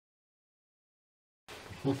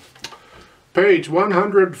Page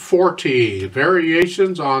 140,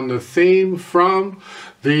 variations on the theme from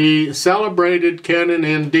the Celebrated Canon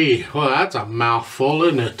in D. Well, that's a mouthful,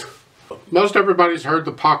 isn't it? Most everybody's heard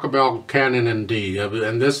the Pachelbel Canon in D,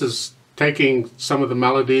 and this is taking some of the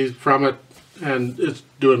melodies from it, and it's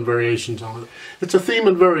doing variations on it. It's a theme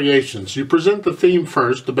and variations. You present the theme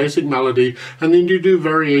first, the basic melody, and then you do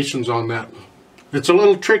variations on that. It's a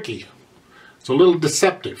little tricky. It's a little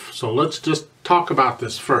deceptive. So let's just talk about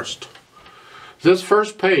this first. This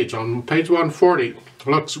first page, on page 140,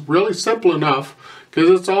 looks really simple enough because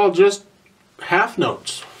it's all just half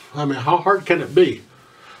notes. I mean, how hard can it be?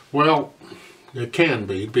 Well, it can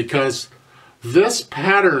be, because this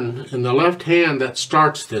pattern in the left hand that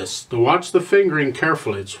starts this, to watch the fingering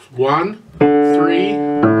carefully, it's 1, 3,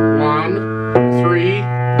 1, 3,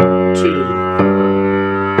 2,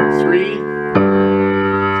 3,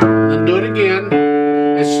 then do it again.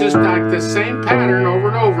 It's just like the same pattern over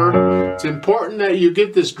and over. It's important that you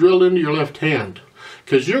get this drilled into your left hand,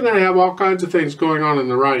 because you're going to have all kinds of things going on in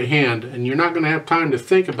the right hand, and you're not going to have time to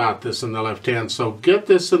think about this in the left hand. So get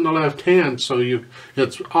this in the left hand so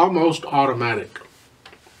it's almost automatic.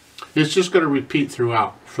 It's just going to repeat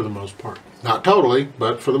throughout for the most part. Not totally,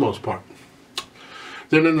 but for the most part.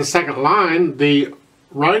 Then in the second line, the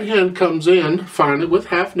right hand comes in finally with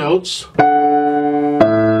half notes.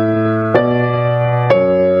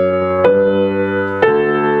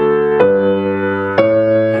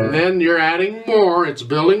 You're adding more, it's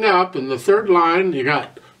building up. In the third line, you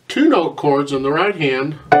got 2 note chords in the right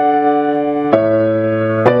hand.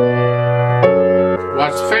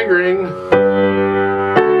 Watch the fingering.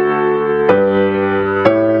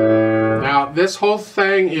 Now, this whole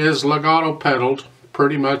thing is legato pedaled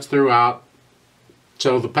pretty much throughout,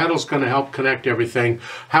 so the pedal's going to help connect everything.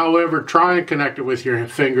 However, try and connect it with your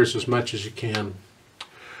fingers as much as you can.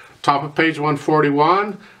 Top of page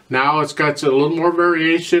 141. Now it's got a little more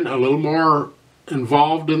variation, a little more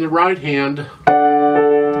involved in the right hand.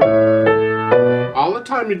 All the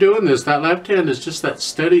time you're doing this, that left hand is just that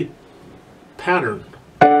steady pattern.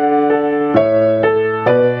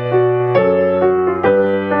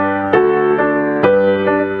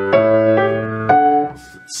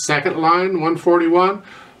 Second line, 141,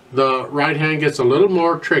 the right hand gets a little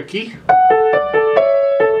more tricky.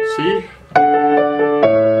 See?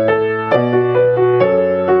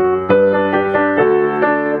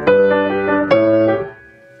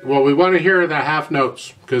 Well, we want to hear the half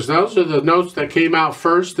notes, because those are the notes that came out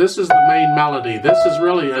first. This is the main melody. This is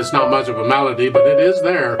really, it's not much of a melody, but it is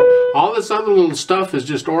there. All this other little stuff is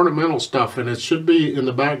just ornamental stuff, and it should be in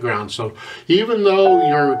the background. So even though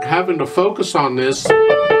you're having to focus on this,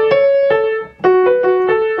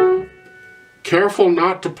 careful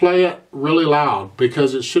not to play it really loud,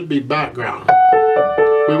 because it should be background.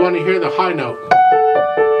 We want to hear the high note.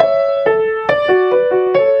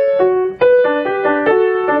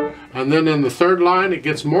 And then in the third line, it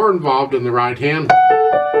gets more involved in the right hand.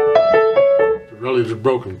 Really just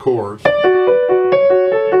broken chords.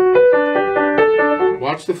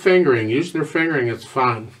 Watch the fingering. Use their fingering, it's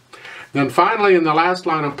fine. Then finally, in the last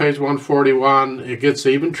line on page 141, it gets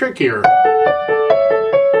even trickier.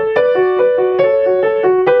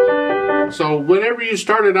 So whenever you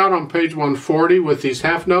started out on page 140 with these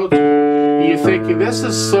half notes, you're thinking, this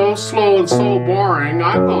is so slow and so boring,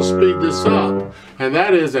 I'm going to speed this up. And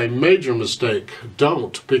that is a major mistake.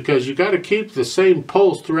 Don't, because you got to keep the same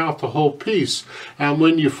pulse throughout the whole piece. And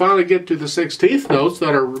when you finally get to the 16th notes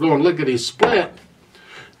that are going lickety-split,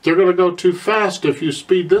 they're going to go too fast if you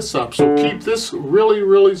speed this up. So keep this really,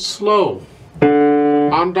 really slow.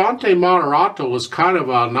 Andante moderato was kind of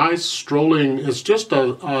a nice strolling, it's just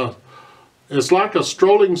it's like a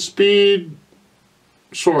strolling speed,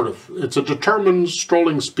 sort of. It's a determined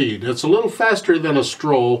strolling speed. It's a little faster than a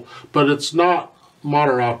stroll, but it's not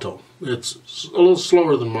moderato. It's a little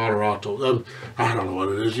slower than moderato. I don't know what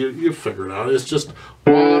it is. You figure it out. It's just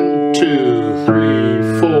 1, 2,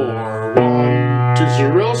 3, 4, 1, 2.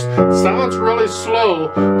 Sounds really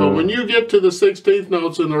slow, but when you get to the 16th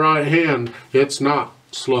notes in the right hand, it's not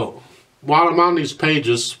slow. While I'm on these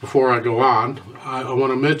pages, before I go on, I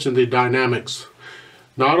want to mention the dynamics.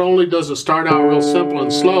 Not only does it start out real simple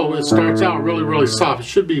and slow, it starts out really, really soft. It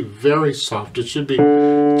should be very soft. It should be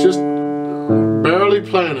just barely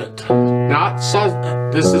playing it.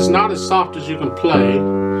 This is not as soft as you can play,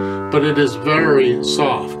 but it is very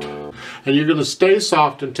soft. And you're going to stay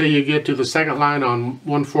soft until you get to the second line on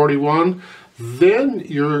 141. Then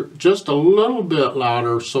you're just a little bit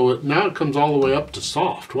louder, so now it comes all the way up to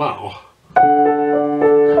soft. Wow.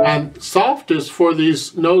 And soft is for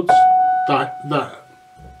these notes, the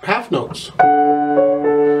half notes.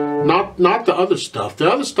 Not the other stuff. The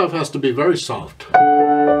other stuff has to be very soft.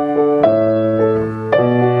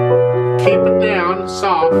 Keep it down,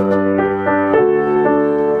 soft.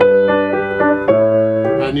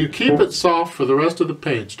 And you keep it soft for the rest of the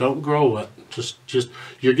page. Don't grow it. Just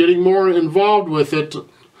you're getting more involved with it.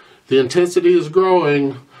 The intensity is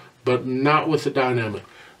growing, but not with the dynamic.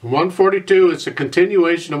 142, it's a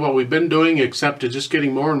continuation of what we've been doing, except it's just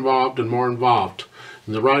getting more involved and more involved.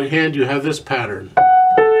 In the right hand, you have this pattern.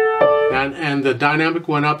 And the dynamic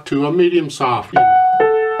went up to a medium soft.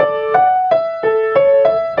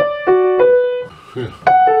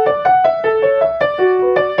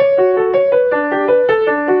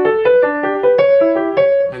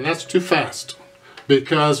 And that's too fast,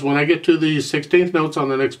 because when I get to the 16th notes on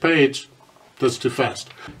the next page, that's too fast.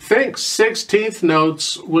 Think 16th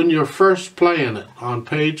notes when you're first playing it. On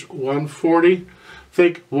page 140,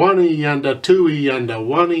 think 1E and a 2E and a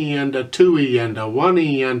 1E and a 2E and a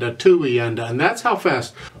 1E and a 2E and a, and that's how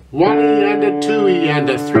fast. 1E and a 2E and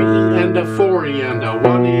a 3E and a 4E and a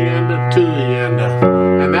 1E and a 2E and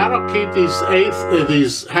a, and that'll keep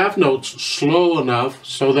these half notes slow enough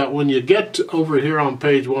so that when you get over here on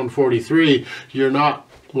page 143, you're not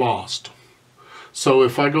lost. So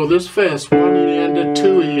if I go this fast, 1E and a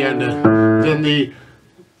 2E and a, then the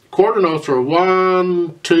quarter notes are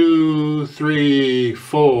 1, 2, 3,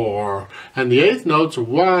 4, and the eighth notes are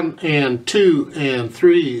 1 and 2 and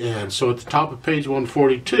 3 and. So at the top of page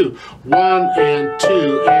 142, 1 and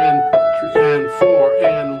 2 and 4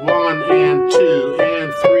 and 1 and 2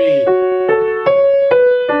 and 3.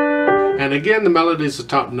 And again, the melody is the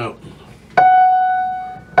top note.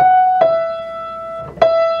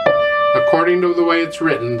 According to the way it's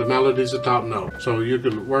written, the melody is the top note. So you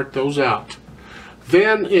can work those out.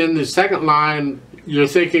 Then in the second line, you're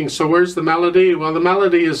thinking, so where's the melody? Well, the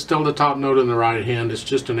melody is still the top note in the right hand. It's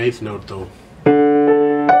just an eighth note though.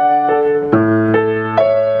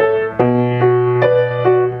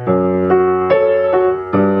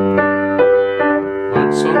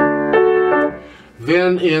 Like so.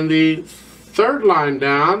 Then in the third line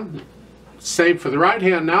down, same for the right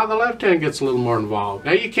hand. Now the left hand gets a little more involved.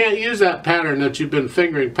 Now you can't use that pattern that you've been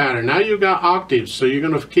fingering pattern. Now you've got octaves, so you're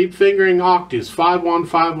going to keep fingering octaves. 5 1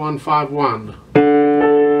 5 1 5 1.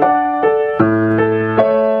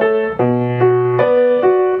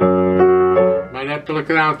 Might have to look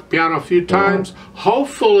it out at the piano a few times.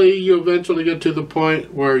 Hopefully you eventually get to the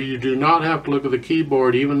point where you do not have to look at the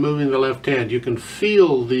keyboard, even moving the left hand. You can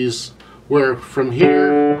feel these, where from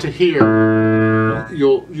here to here,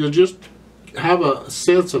 you'll just have a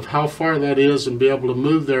sense of how far that is and be able to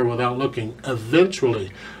move there without looking.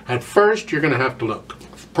 Eventually, at first you're going to have to look.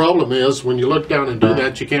 The problem is when you look down and do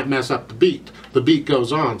that, you can't mess up the beat. The beat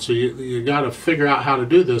goes on, so you got to figure out how to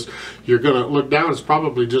do this. You're going to look down. It's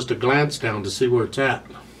probably just a glance down to see where it's at.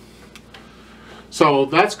 So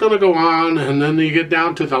that's going to go on, and then you get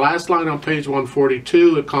down to the last line on page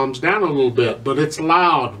 142. It calms down a little bit, but it's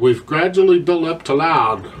loud. We've gradually built up to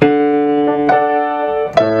loud.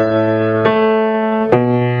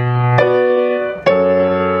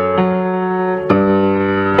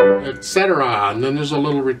 Etc. And then there's a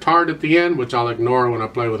little retard at the end, which I'll ignore when I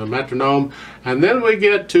play with a metronome. And then we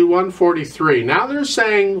get to 143. Now they're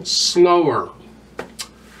saying slower.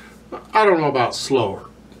 I don't know about slower.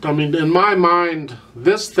 I mean, in my mind,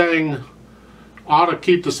 this thing ought to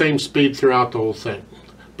keep the same speed throughout the whole thing.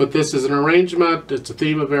 But this is an arrangement, it's a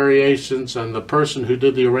theme of variations, and the person who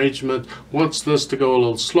did the arrangement wants this to go a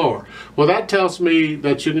little slower. Well, that tells me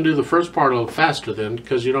that you can do the first part a little faster then,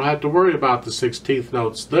 because you don't have to worry about the 16th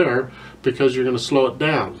notes there, because you're going to slow it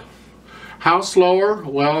down. How slower?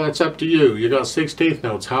 Well, it's up to you. You got 16th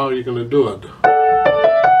notes. How are you going to do it?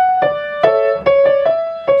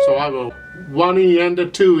 So I will 1E and a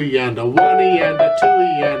 2E and a 1E and a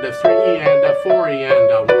 2E and a 3E and a 4E and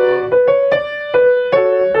a 1.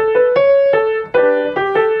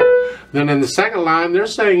 Then in the second line, they're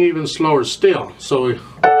saying even slower still. So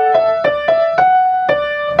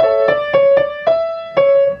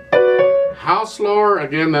how slower?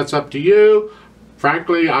 Again, that's up to you.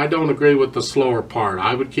 Frankly, I don't agree with the slower part.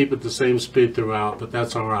 I would keep it the same speed throughout, but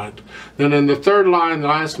that's all right. Then in the third line, the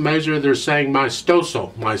last measure, they're saying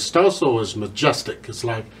maestoso. Maestoso is majestic. It's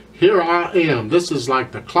like, here I am. This is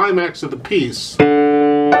like the climax of the piece.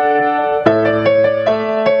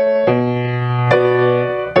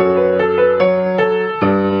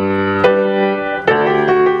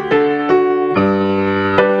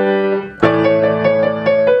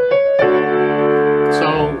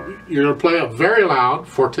 You're going to play it very loud,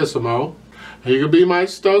 fortissimo, and you can be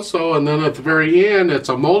maestoso, and then at the very end, it's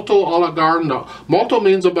a molto oligardo. Molto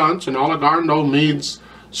means a bunch, and oligardo means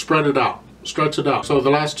spread it out. stretch it out. So the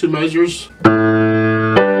last two measures.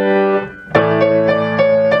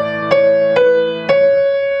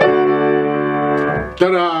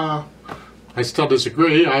 Ta-da! I still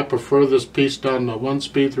disagree. I prefer this piece done at one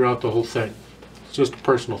speed throughout the whole thing. It's just a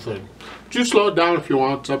personal thing. You slow it down if you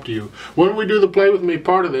want, it's up to you. When we do the play with me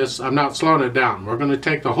part of this, I'm not slowing it down. We're going to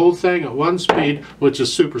take the whole thing at one speed, which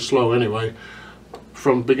is super slow anyway,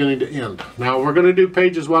 from beginning to end. Now we're going to do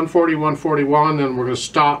pages 140, 141, and we're going to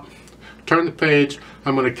stop, turn the page.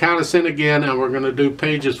 I'm going to count us in again, and we're going to do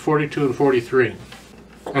pages 42 and 43.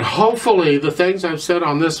 And hopefully the things I've said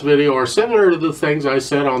on this video are similar to the things I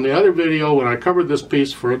said on the other video when I covered this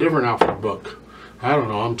piece for a different Alfred book. I don't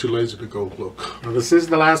know, I'm too lazy to go look. Now, this is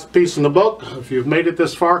the last piece in the book. If you've made it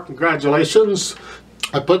this far, congratulations.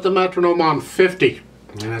 I put the metronome on 50,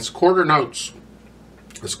 and it's quarter notes.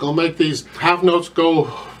 It's going to make these half notes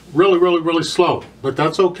go really slow, but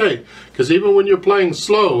that's okay, because even when you're playing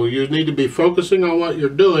slow, you need to be focusing on what you're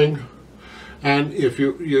doing. And if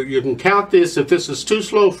you can count this, if this is too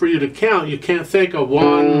slow for you to count, you can't think of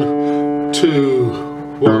 1, 2,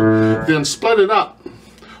 1. Then split it up.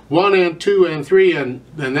 1 and 2 and 3, and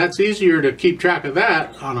that's easier to keep track of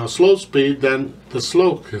that on a slow speed than the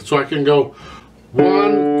slow. So I can go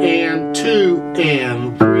 1 and 2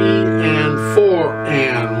 and 3 and 4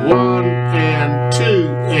 and 1 and 2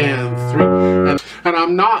 and 3. And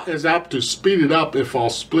I'm not as apt to speed it up if I'll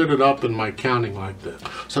split it up in my counting like that.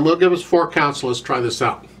 So I'm going to give us 4 counts, so let's try this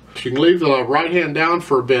out. You can leave the right hand down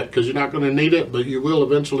for a bit because you're not going to need it, but you will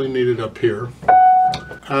eventually need it up here.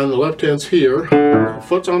 And the left hand's here.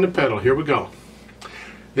 Foot's on the pedal. Here we go.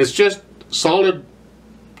 It's just solid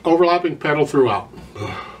overlapping pedal throughout.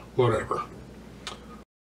 Whatever.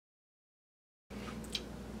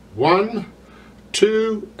 1,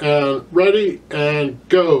 2, and ready, and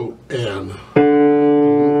go, and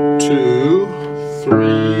 2,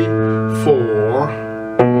 3, 4.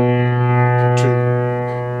 2.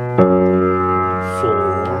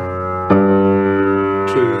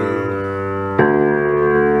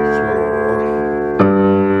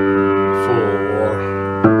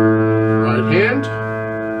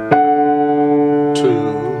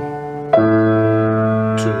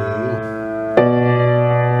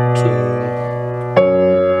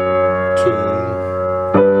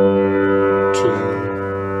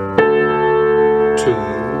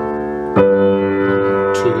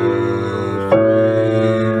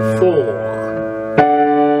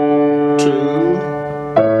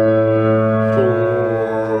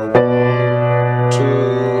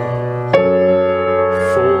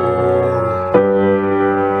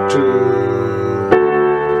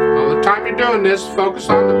 Time you're doing this, focus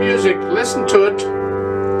on the music, listen to it.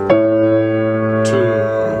 2.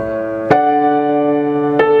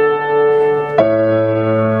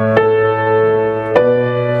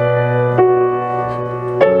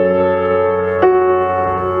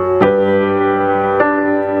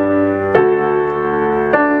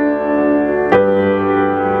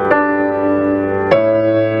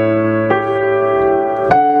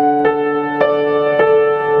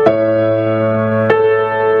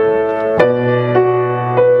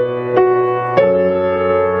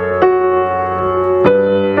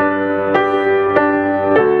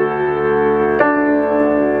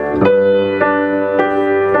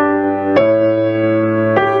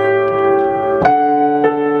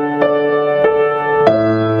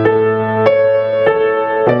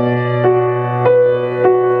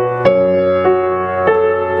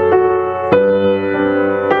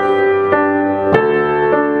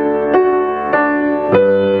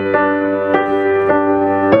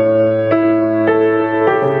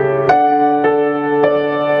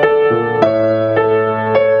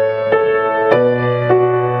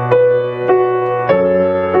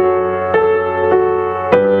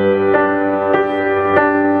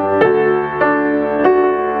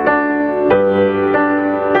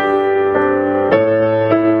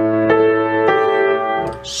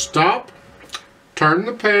 Stop, turn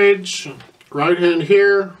the page, right hand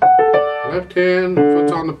here, left hand,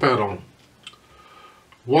 foot's on the pedal.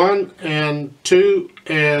 1 and 2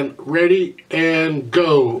 and ready and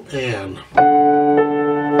go, and.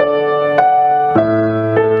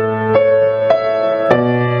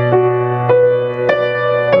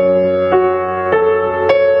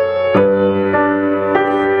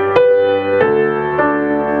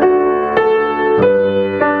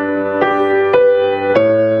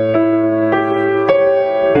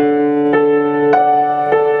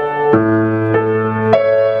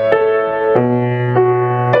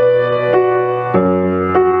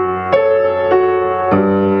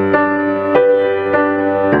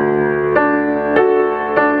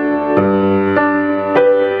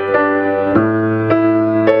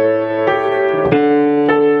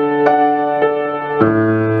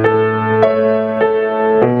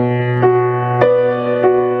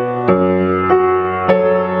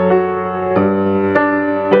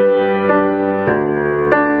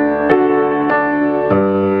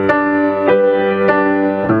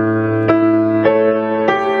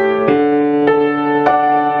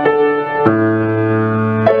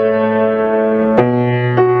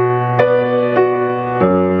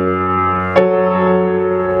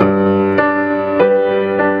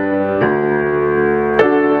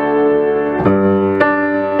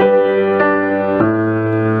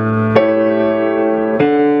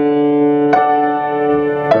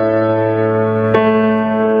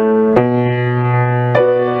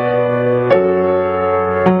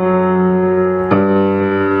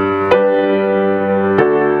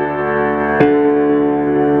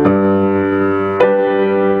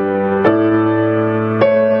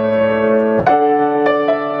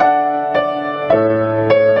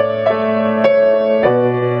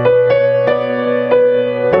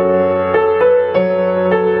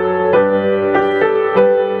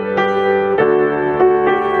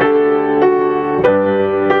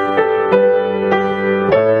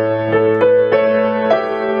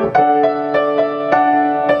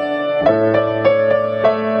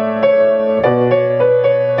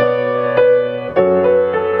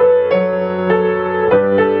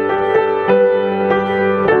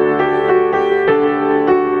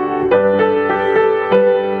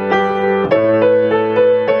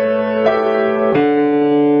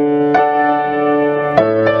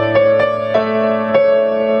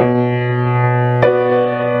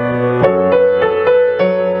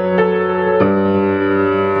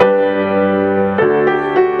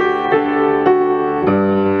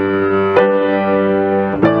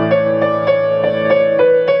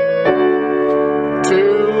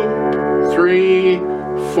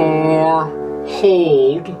 4,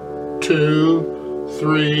 hold, 2,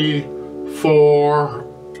 3, 4,